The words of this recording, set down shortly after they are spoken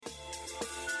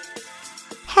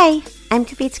Hey, I'm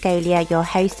Kavita Golia, your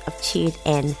host of Tuned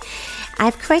In.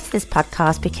 I've created this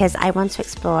podcast because I want to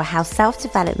explore how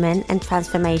self-development and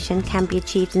transformation can be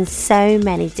achieved in so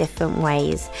many different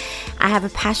ways. I have a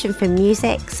passion for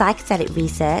music, psychedelic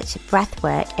research,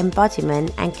 breathwork, embodiment,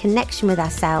 and connection with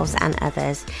ourselves and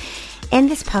others. In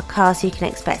this podcast, you can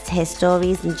expect to hear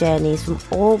stories and journeys from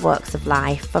all walks of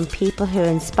life, from people who are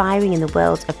inspiring in the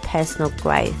world of personal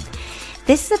growth.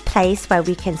 This is a place where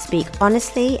we can speak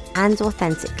honestly and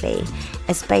authentically,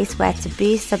 a space where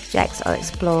taboo subjects are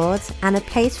explored, and a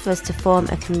place for us to form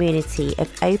a community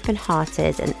of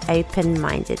open-hearted and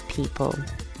open-minded people.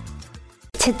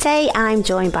 Today I'm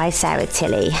joined by Sarah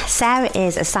Tilley. Sarah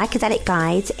is a psychedelic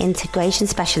guide, integration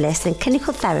specialist and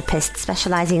clinical therapist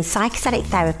specialising in psychedelic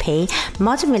therapy,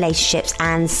 modern relationships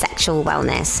and sexual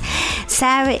wellness.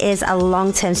 Sarah is a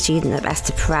long-term student of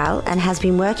Esther Perel and has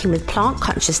been working with plant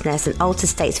consciousness and altered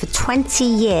states for 20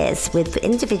 years with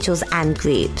individuals and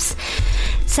groups.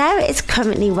 Sarah is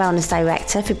currently Wellness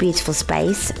Director for Beautiful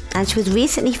Space, and she was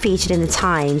recently featured in The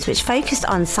Times, which focused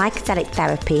on psychedelic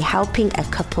therapy helping a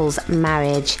couple's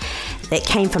marriage that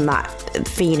came from that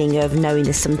feeling of knowing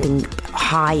there's something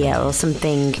higher or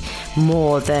something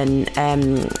more than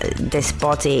this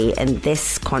body and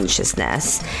this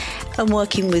consciousness. I'm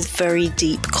working with very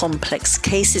deep, complex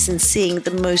cases and seeing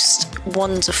the most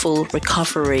wonderful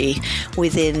recovery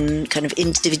within kind of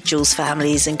individuals,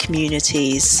 families and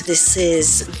communities. This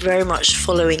is very much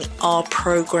following our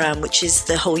program, which is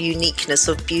the whole uniqueness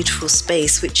of Beautiful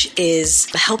Space, which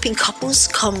is helping couples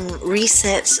come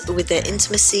reset with their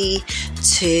intimacy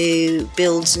to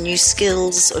build new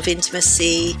skills of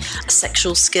intimacy,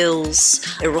 sexual skills,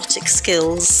 erotic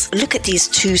skills. Look at these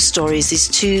two stories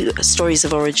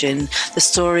of origin. The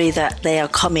story that they are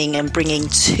coming and bringing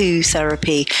to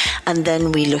therapy, and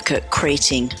then we look at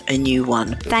creating a new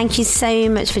one. Thank you so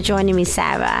much for joining me,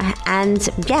 Sarah. And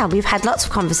yeah, we've had lots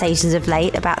of conversations of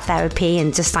late about therapy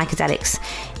and just psychedelics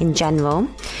in general.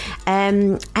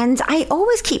 And I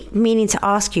always keep meaning to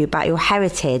ask you about your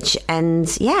heritage and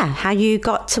how you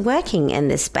got to working in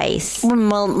this space.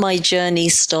 Well, my journey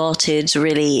started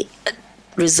really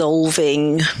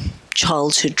resolving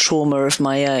childhood trauma of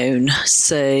my own.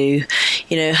 So,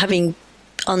 having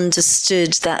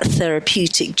understood that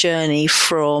therapeutic journey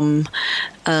from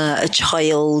a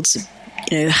child,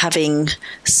 having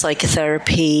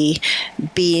psychotherapy,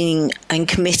 being and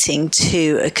committing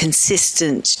to a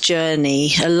consistent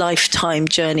journey, a lifetime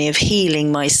journey of healing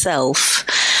myself,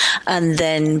 and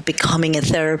then becoming a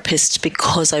therapist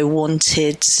because I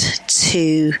wanted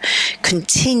to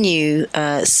continue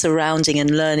surrounding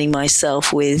and learning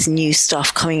myself with new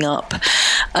stuff coming up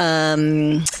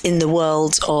in the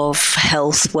world of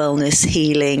health, wellness,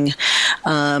 healing,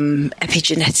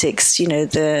 epigenetics,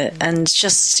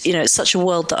 it's such a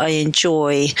world that I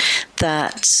enjoy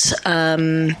that,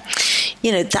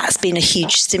 that's been a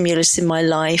huge stimulus in my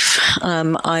life.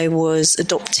 I was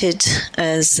adopted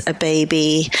as a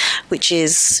baby, which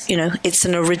is, it's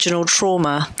an original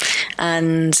trauma.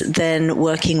 And then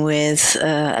working with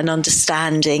an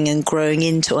understanding and growing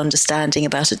into understanding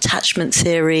about attachment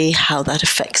theory, how that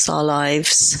affects our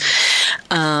lives,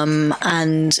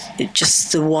 and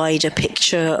just the wider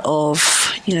picture of,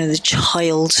 the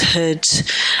childhood,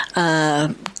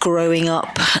 growing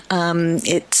up.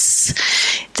 It's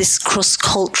this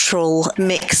cross-cultural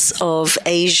mix of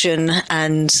Asian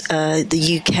and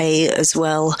the UK as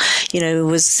well,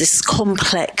 was this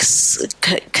complex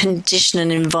condition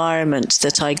and environment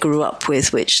that I grew up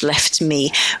with, which left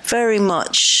me very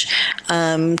much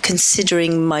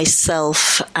considering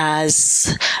myself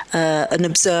as an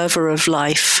observer of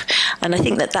life. And I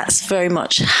think that that's very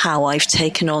much how I've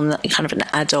taken on that kind of an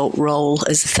adult role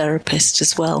as a therapist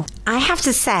as well. I have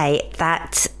to say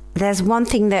that there's one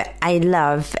thing that I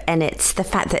love, and it's the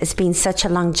fact that it's been such a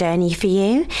long journey for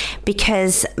you,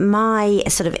 because my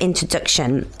sort of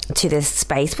introduction to this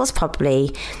space was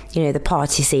probably, the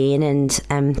party scene and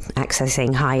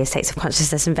accessing higher states of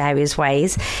consciousness in various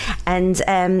ways. And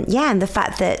and the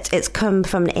fact that it's come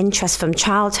from an interest from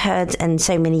childhood and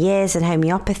so many years in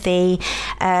homeopathy.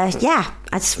 I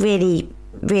just really,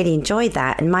 really enjoyed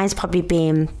that. And mine's probably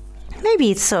been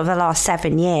maybe sort of the last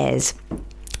 7 years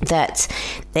that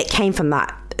came from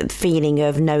that feeling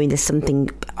of knowing there's something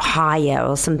higher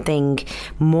or something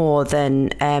more than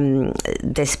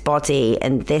this body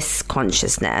and this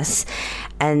consciousness,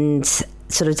 and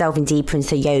sort of delving deeper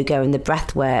into yoga and the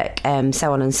breath work,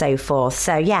 so on and so forth.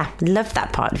 So love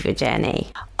that part of your journey.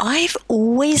 I've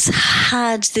always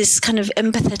had this kind of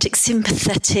empathetic,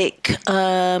 sympathetic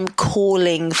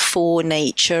calling for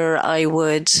nature. I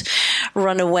would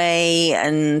run away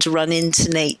and run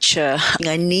into nature.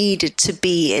 I needed to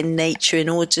be in nature in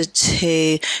order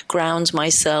to ground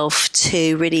myself,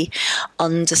 to really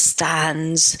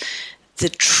understand the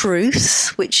truth,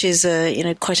 which is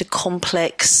quite a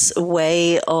complex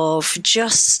way of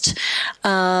just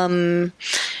kind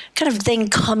of then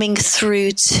coming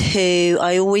through to,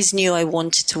 I always knew I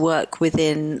wanted to work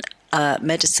within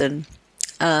medicine.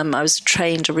 I was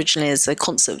trained originally as a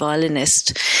concert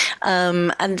violinist.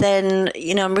 And then,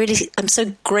 I'm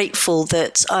so grateful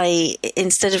that I,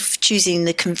 instead of choosing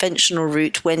the conventional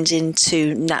route, went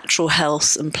into natural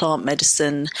health and plant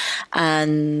medicine.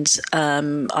 And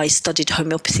I studied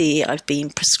homeopathy. I've been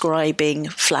prescribing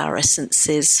flower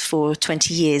essences for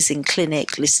 20 years in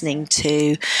clinic, listening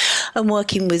to and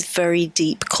working with very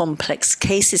deep, complex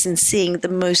cases and seeing the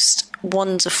most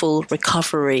wonderful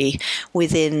recovery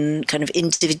within kind of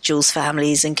individuals,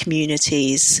 families and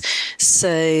communities.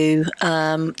 So,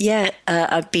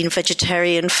 I've been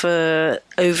vegetarian for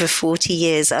over 40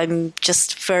 years. I'm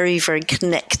just very, very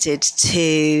connected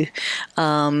to,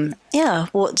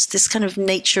 what's this kind of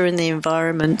nature and the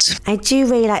environment. I do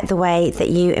really like the way that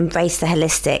you embrace the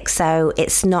holistic. So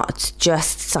it's not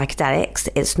just psychedelics,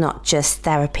 it's not just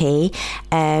therapy.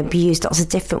 You use lots of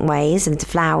different ways and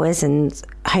flowers and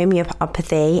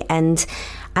homeopathy, and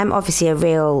I'm obviously a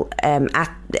real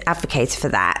advocate for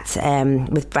that,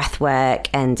 with breath work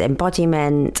and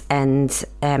embodiment and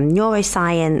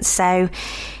neuroscience. So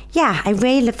yeah, I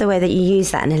really love the way that you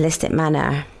use that in a holistic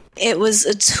manner. It was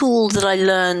a tool that I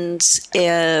learned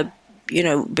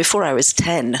before I was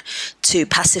 10 to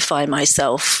pacify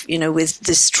myself, with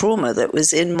this trauma that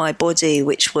was in my body,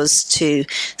 which was to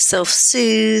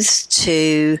self-soothe,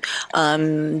 to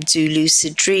do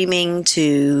lucid dreaming,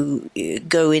 to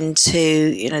go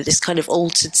into, this kind of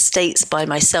altered states by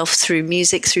myself through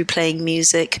music, through playing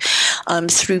music,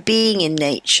 through being in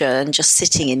nature and just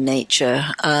sitting in nature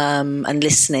and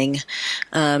listening.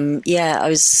 I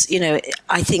was,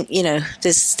 I think,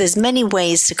 there's many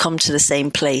ways to come to the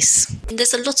same place.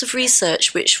 There's a lot of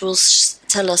research which will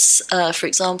tell us, for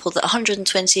example, that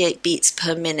 128 beats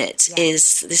per minute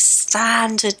is this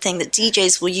standard thing that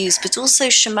DJs will use, but also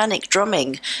shamanic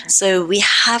drumming. So we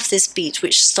have this beat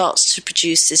which starts to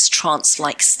produce this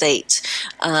trance-like state,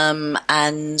 and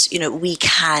we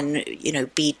can,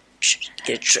 be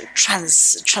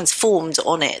transformed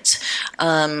on it.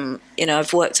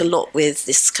 I've worked a lot with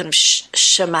this kind of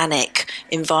shamanic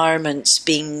environment,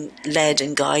 being led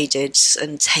and guided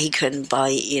and taken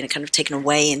by, kind of taken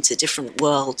away into different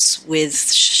worlds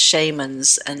with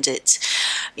shamans, and it's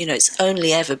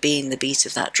only ever been the beat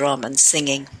of that drum and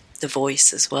singing the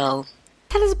voice as well.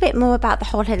 Tell us a bit more about the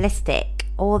whole holistic,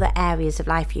 all the areas of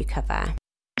life you cover.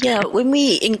 Yeah, when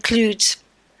we include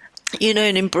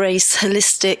and embrace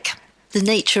holistic, the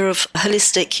nature of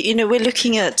holistic, we're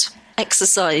looking at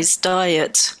exercise,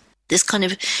 diet, this kind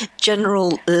of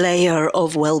general layer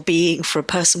of well-being for a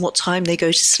person, what time they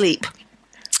go to sleep.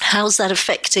 How's that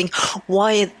affecting?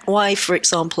 Why, for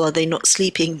example, are they not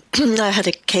sleeping? I had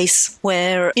a case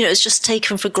where, it's just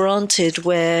taken for granted,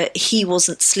 where he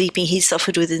wasn't sleeping. He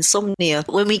suffered with insomnia.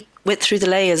 When we went through the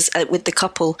layers with the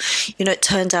couple, it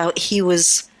turned out he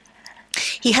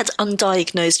had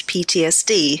undiagnosed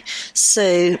PTSD.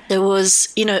 So there was,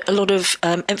 a lot of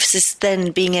emphasis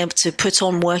then being able to put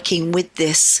on working with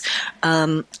this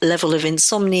level of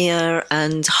insomnia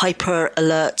and hyper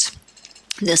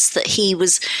alertness that he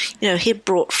was, he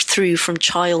brought through from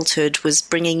childhood, was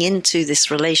bringing into this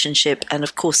relationship. And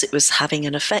of course, it was having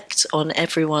an effect on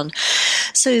everyone.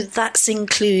 So that's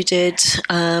included,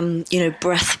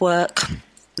 breath work,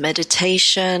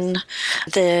 meditation,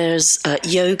 there's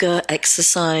yoga,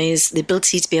 exercise, the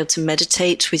ability to be able to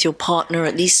meditate with your partner,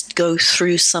 at least go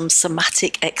through some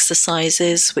somatic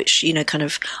exercises, which, kind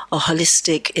of are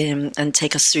holistic and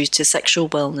take us through to sexual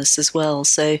wellness as well.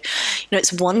 So,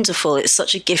 it's wonderful. It's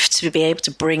such a gift to be able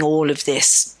to bring all of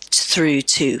this through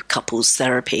to couples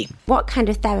therapy. What kind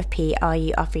of therapy are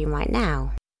you offering right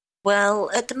now? Well,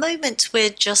 at the moment,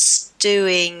 we're just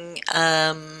doing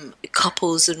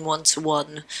couples and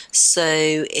one-to-one. So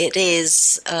it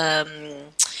is,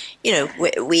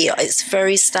 it's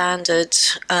very standard.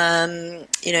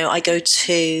 I go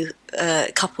to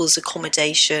couples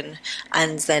accommodation,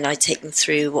 and then I take them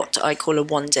through what I call a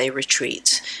one-day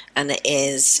retreat. And it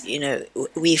is,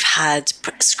 we've had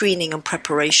screening and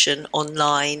preparation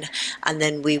online, and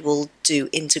then we will do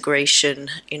integration,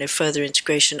 further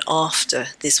integration after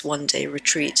this one-day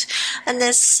retreat. And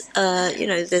there's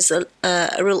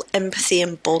a real empathy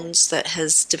and bonds that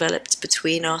has developed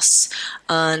between us,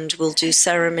 and we'll do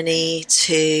ceremony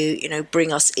to,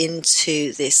 bring us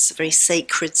into this very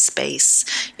sacred space,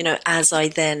 as I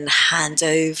then hand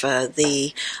over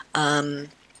the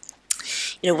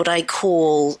what I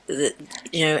call,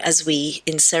 as we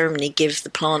in ceremony give the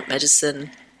plant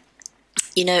medicine,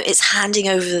 it's handing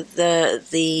over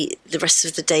the rest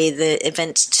of the day, the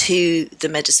event, to the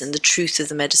medicine. The truth of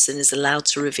the medicine is allowed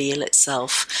to reveal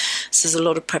itself. So there's a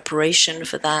lot of preparation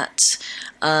for that.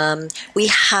 We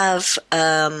have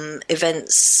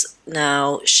events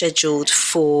now scheduled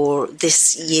for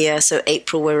this year. So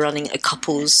April, we're running a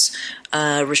couples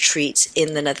retreat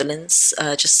in the Netherlands,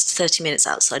 just 30 minutes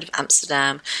outside of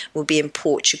Amsterdam. We'll be in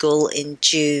Portugal in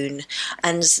June.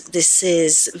 And this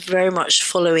is very much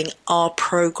following our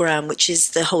program, which is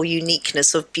the whole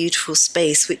uniqueness of Beautiful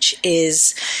Space, which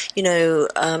is,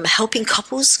 helping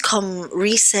couples come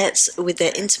reset with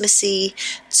their intimacy,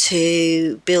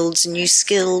 to build new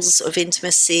skills of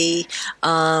intimacy,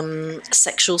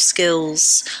 sexual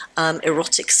skills,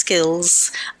 erotic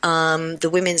skills. The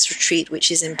women's retreat,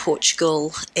 which is in Portugal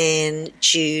in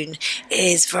June,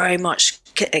 is very much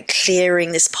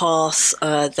clearing this path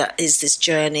that is this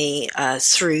journey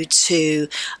through to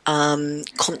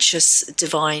conscious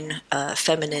divine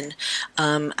feminine,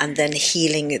 and then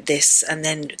healing this, and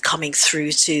then coming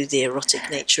through to the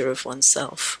erotic nature of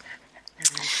oneself.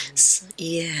 So,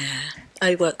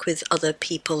 I work with other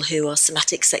people who are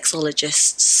somatic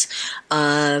sexologists,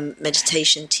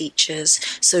 meditation teachers.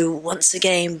 So once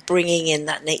again, bringing in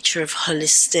that nature of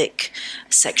holistic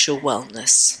sexual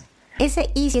wellness. Is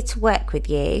it easier to work with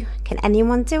you? Can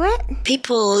anyone do it?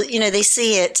 People, they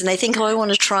see it and they think, I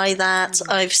want to try that.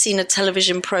 I've seen a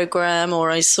television program, or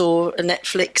I saw a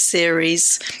Netflix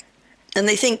series, and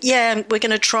they think, we're going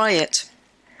to try it.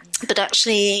 But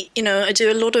actually, I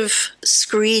do a lot of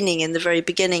screening in the very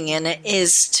beginning, and it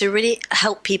is to really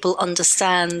help people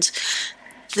understand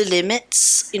the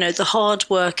limits, the hard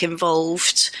work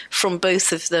involved from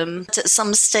both of them. At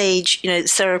some stage,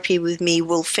 therapy with me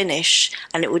will finish,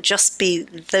 and it will just be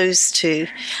those two.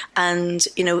 And,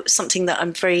 something that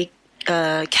I'm very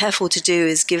careful to do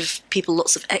is give people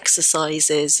lots of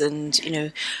exercises and,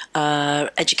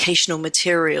 educational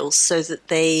materials, so that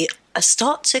they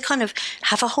start to kind of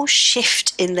have a whole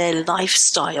shift in their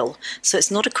lifestyle. So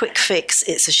it's not a quick fix,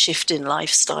 it's a shift in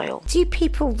lifestyle. Do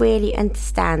people really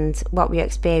understand what we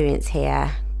experience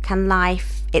here? Can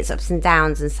life, its ups and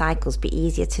downs and cycles, be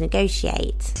easier to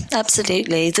negotiate?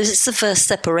 Absolutely. This is the first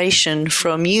separation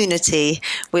from unity,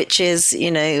 which is,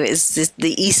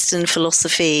 the Eastern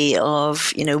philosophy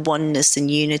of, oneness and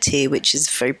unity, which is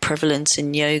very prevalent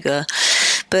in yoga.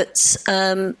 But,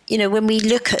 when we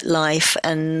look at life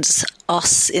and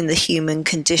us in the human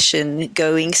condition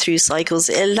going through cycles,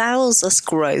 it allows us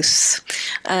growth.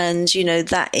 And,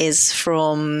 that is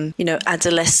from,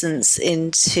 adolescence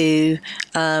into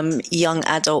young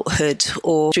adulthood,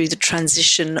 or through the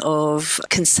transition of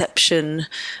conception,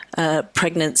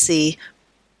 pregnancy,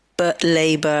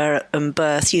 labor and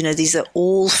birth. These are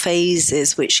all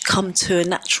phases which come to a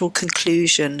natural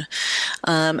conclusion.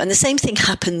 And the same thing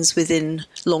happens within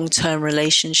long-term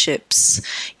relationships.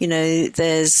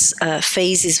 There's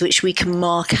phases which we can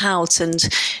mark out, and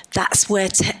that's where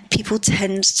people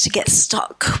tend to get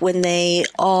stuck when they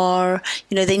are,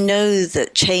 they know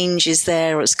that change is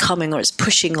there, or it's coming, or it's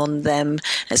pushing on them, and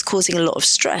it's causing a lot of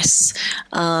stress.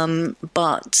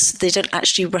 But they don't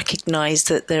actually recognize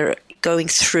that they're going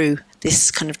through this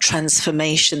kind of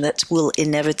transformation that will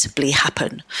inevitably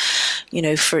happen.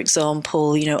 For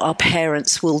example, our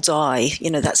parents will die.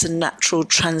 That's a natural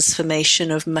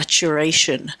transformation of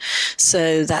maturation.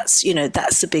 So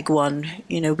that's a big one.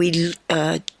 We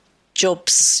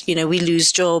jobs, we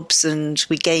lose jobs and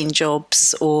we gain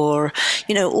jobs, or,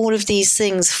 all of these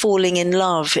things. Falling in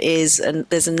love and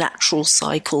there's a natural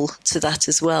cycle to that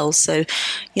as well. So,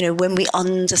 when we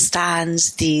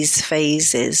understand these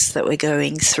phases that we're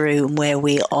going through and where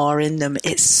we are in them,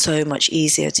 it's so much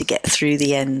easier to get through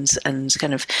the end and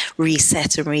kind of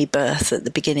reset and rebirth at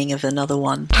the beginning of another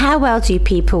one. How well do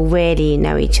people really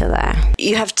know each other?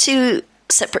 You have two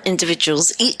separate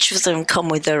individuals. Each of them come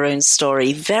with their own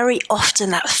story. Very often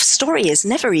that story is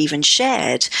never even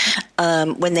shared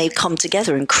when they come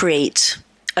together and create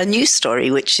a new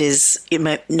story, which is,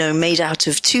 made out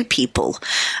of two people.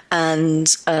 And,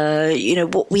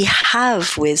 what we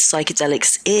have with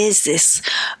psychedelics is this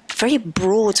very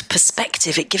broad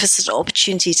perspective. It gives us an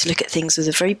opportunity to look at things with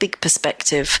a very big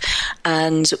perspective.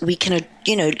 And we can,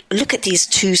 look at these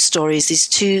two stories, these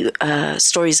two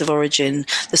stories of origin,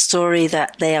 the story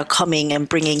that they are coming and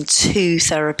bringing to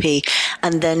therapy.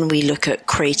 And then we look at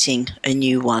creating a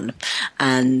new one.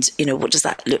 And, what does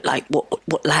that look like?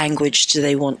 What language do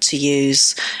they want to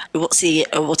use? What's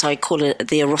what I call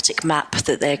the erotic map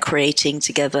that they're creating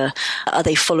together? Are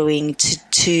they following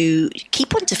to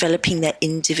keep on developing their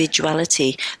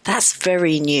individuality? That's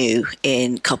very new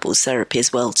in couples therapy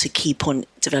as well, to keep on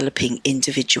developing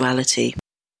individuality.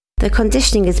 The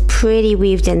conditioning is pretty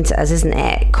weaved into us, isn't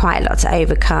it? Quite a lot to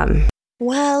overcome.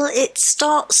 Well, it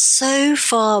starts so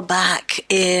far back,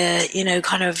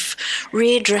 kind of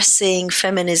readdressing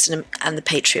feminism and the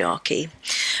patriarchy.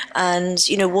 And,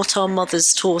 what our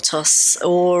mothers taught us,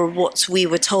 or what we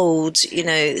were told,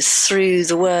 through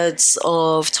the words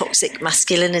of toxic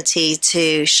masculinity,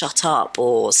 to shut up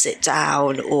or sit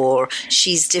down, or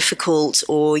she's difficult,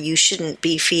 or you shouldn't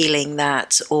be feeling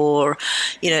that, or,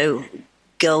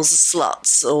 girls are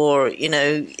sluts, or,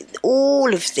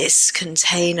 all of this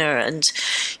container. And,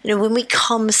 when we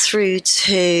come through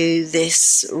to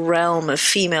this realm of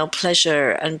female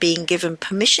pleasure and being given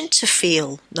permission to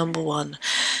feel, number one,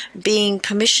 being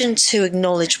permission to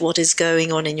acknowledge what is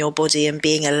going on in your body and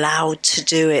being allowed to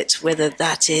do it, whether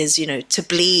that is, to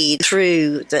bleed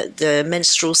through the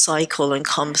menstrual cycle and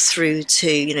come through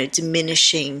to,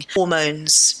 diminishing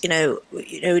hormones,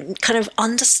 kind of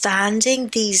understanding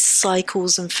these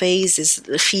cycles and phases that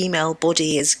the female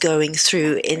body is going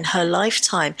through in her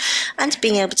lifetime, and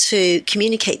being able to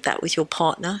communicate that with your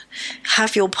partner,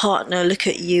 have your partner look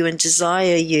at you and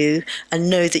desire you and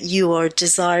know that you are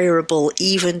desirable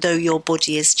even though your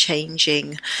body is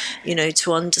changing,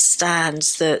 to understand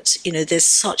that, there's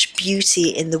such beauty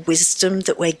in the wisdom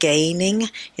that we're gaining,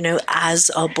 as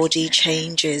our body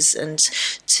changes, and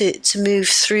to move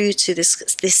through to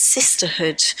this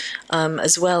sisterhood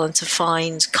as well, and to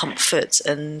find comfort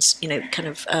and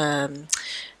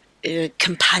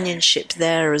companionship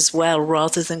there as well,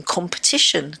 rather than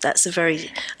competition. That's a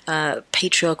very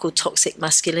patriarchal, toxic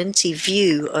masculinity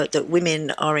view, that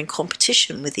women are in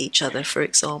competition with each other, for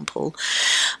example.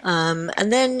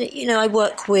 And then, I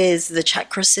work with the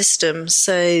chakra system.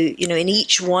 So, in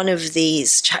each one of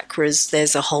these chakras,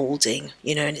 there's a holding,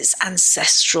 and it's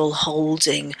ancestral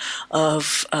holding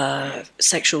of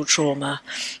sexual trauma,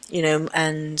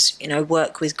 and, I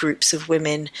work with groups of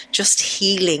women just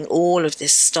healing all of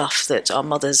this stuff that our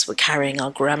mothers were carrying,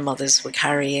 our grandmothers were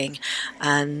carrying.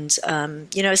 And,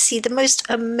 I see the most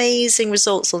amazing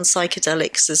results on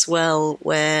psychedelics as well,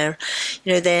 where,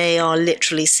 they are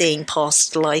literally seeing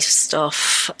past life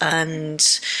stuff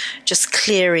and just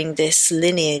clearing this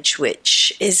lineage,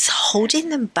 which is holding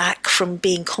them back from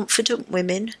being confident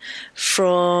women,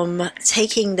 from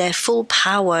taking their full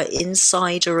power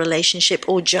inside a relationship,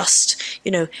 or just,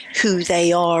 who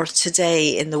they are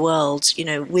today in the world.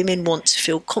 Women want to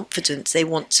feel confident, they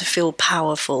want to feel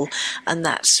powerful, and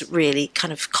that's really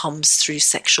kind of comes through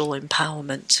sexual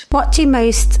empowerment. What do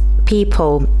most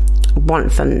people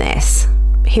want from this?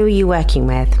 Who are you working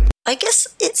with? I guess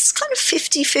it's kind of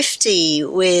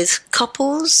 50-50 with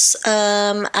couples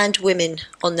and women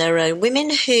on their own. Women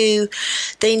who,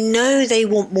 they know they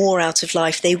want more out of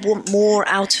life. They want more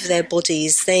out of their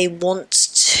bodies. They want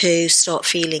to start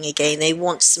feeling again. They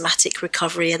want somatic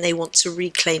recovery, and they want to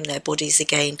reclaim their bodies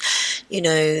again.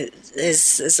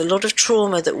 There's a lot of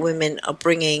trauma that women are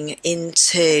bringing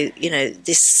into,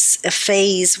 this a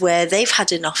phase where they've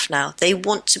had enough now. They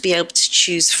want to be able to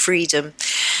choose freedom.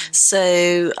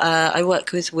 So I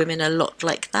work with women a lot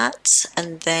like that.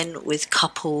 And then with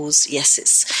couples, yes,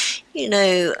 it's,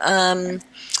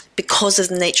 because of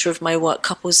the nature of my work,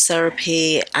 couples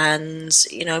therapy, and,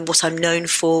 what I'm known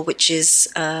for, which is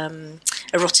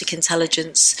erotic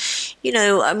intelligence.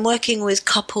 I'm working with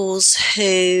couples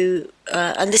who,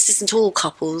 and this isn't all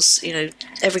couples,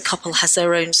 every couple has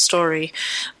their own story,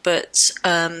 but,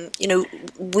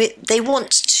 they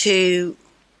want to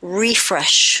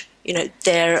refresh,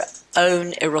 their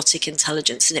own erotic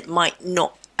intelligence, and it might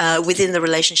not within the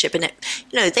relationship, and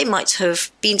they might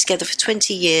have been together for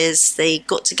 20 years, they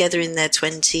got together in their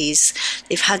 20s,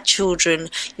 they've had children,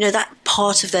 that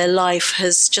part of their life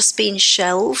has just been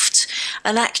shelved.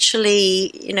 And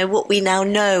actually, what we now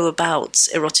know about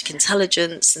erotic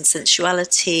intelligence and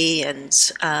sensuality and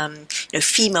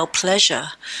female pleasure,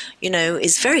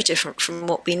 is very different from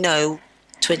what we know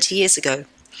 20 years ago.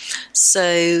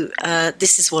 So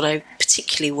this is what I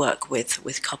particularly work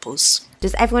with couples.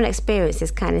 Does everyone experience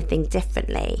this kind of thing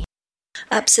differently?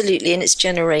 Absolutely, and it's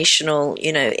generational.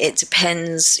 It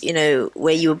depends,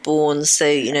 where you were born.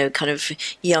 So, kind of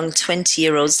young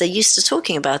 20-year-olds, they're used to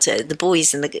talking about it. The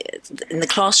boys in the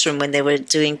classroom when they were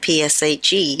doing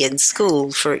PSHE in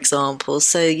school, for example.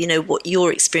 So, what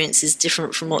your experience is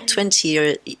different from what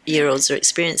 20-year-olds are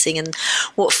experiencing, and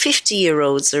what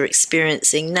 50-year-olds are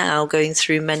experiencing now, going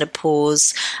through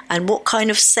menopause, and what kind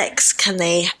of sex can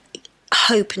they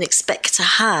hope and expect to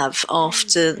have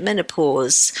after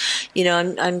menopause.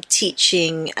 I'm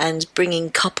teaching and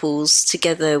bringing couples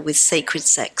together with sacred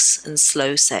sex and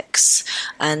slow sex,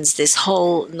 and this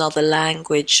whole another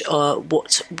language,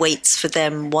 what waits for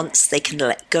them once they can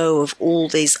let go of all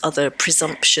these other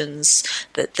presumptions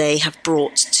that they have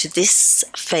brought to this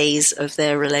phase of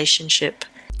their relationship.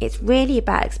 It's really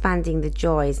about expanding the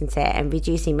joy, isn't it? And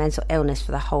reducing mental illness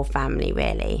for the whole family,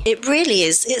 really. It really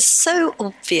is. It's so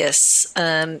obvious.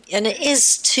 And it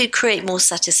is to create more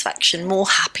satisfaction, more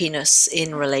happiness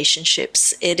in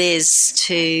relationships. It is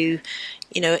to,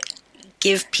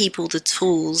 give people the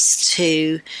tools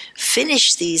to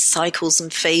finish these cycles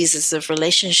and phases of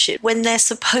relationship when they're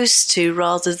supposed to,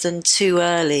 rather than too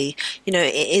early.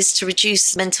 It is to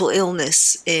reduce mental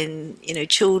illness in,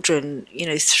 children,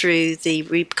 through the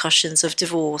repercussions of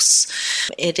divorce.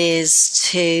 It is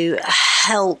to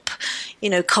help,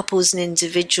 couples and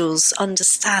individuals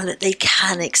understand that they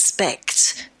can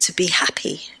expect to be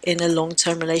happy in a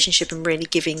long-term relationship, and really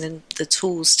giving them the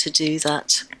tools to do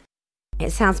that.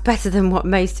 It sounds better than what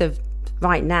most of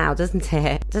right now, doesn't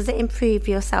it? Does it improve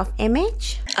your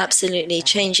self-image? Absolutely.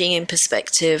 Changing in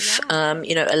perspective,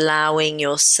 allowing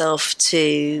yourself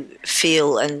to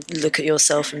feel and look at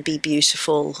yourself and be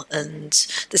beautiful, and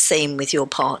the same with your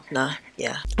partner.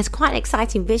 Yeah. It's quite an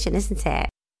exciting vision, isn't it?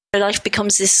 Life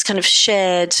becomes this kind of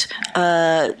shared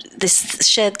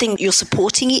thing. You're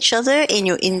supporting each other in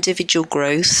your individual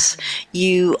growth.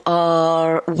 You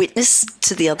are witness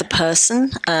to the other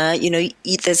person.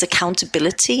 There's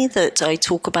accountability that I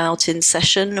talk about in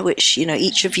session, which,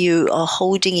 each of you are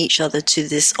holding each other to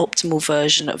this optimal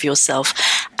version of yourself.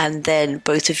 And then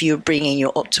both of you are bringing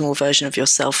your optimal version of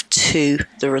yourself to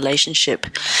the relationship.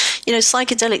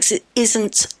 Psychedelics, it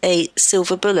isn't a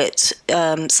silver bullet.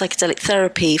 Psychedelic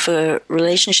therapy for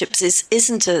relationships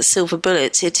isn't a silver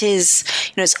bullet. It is,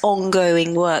 it's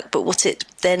ongoing work, but what it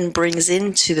then brings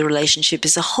into the relationship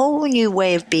is a whole new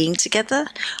way of being together,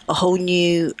 a whole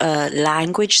new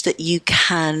language that you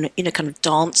can, kind of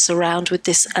dance around with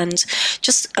this, and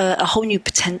just a whole new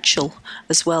potential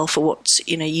as well for what,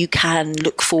 you can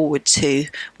look forward to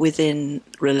within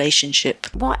relationship.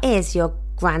 What is your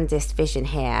grandest vision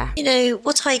here?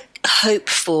 What I hope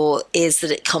for is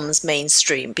that it comes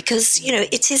mainstream, because,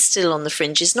 it is still on the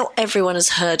fringes. Not everyone has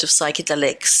heard of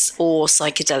psychedelics or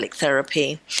psychedelic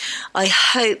therapy. I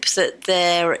hope that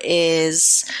there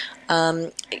is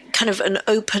kind of an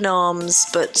open arms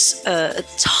but a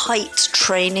tight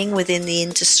training within the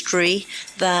industry,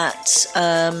 that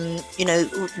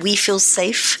we feel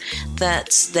safe,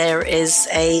 that there is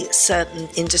a certain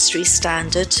industry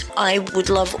standard. I would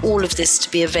love all of this to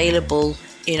be available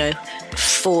to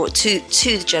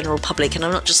the general public, and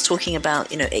I'm not just talking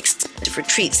about extensive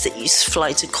retreats that you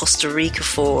fly to Costa Rica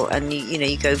for, and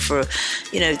you go for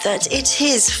that it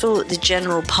is for the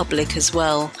general public as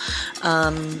well.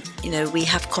 We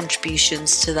have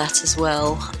contributions to that as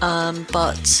well,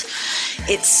 but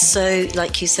it's so,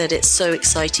 like you said, it's so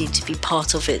exciting to be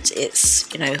part of it. It's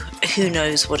who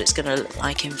knows what it's going to look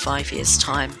like in 5 years'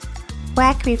 time.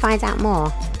 Where can we find out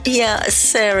more? Yeah,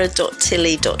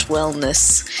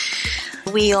 sarah.tilley.wellness.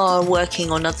 We are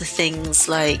working on other things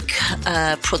like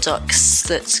products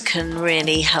that can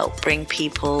really help bring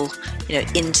people,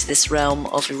 into this realm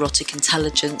of erotic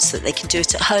intelligence, that they can do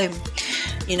it at home.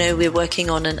 We're working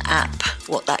on an app,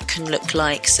 what that can look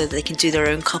like, so they can do their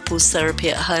own couples therapy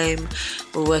at home.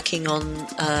 We're working on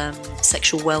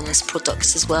sexual wellness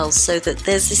products as well, so that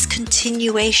there's this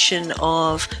continuation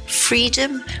of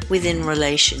freedom within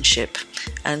relationship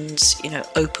and,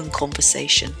 open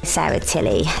conversation. Sarah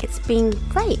Tilley, it's been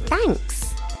great.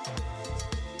 Thanks.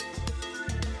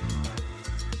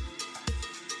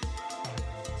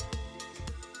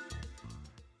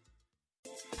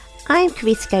 I'm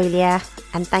Kavita Golia,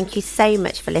 and thank you so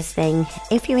much for listening.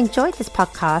 If you enjoyed this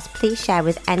podcast, please share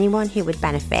with anyone who would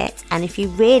benefit. And if you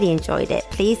really enjoyed it,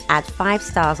 please add 5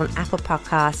 stars on Apple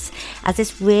Podcasts, as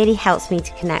this really helps me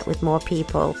to connect with more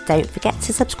people. Don't forget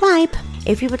to subscribe.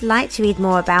 If you would like to read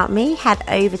more about me, head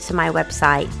over to my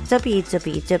website,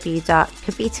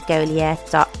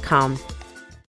 www.kavitagolia.com.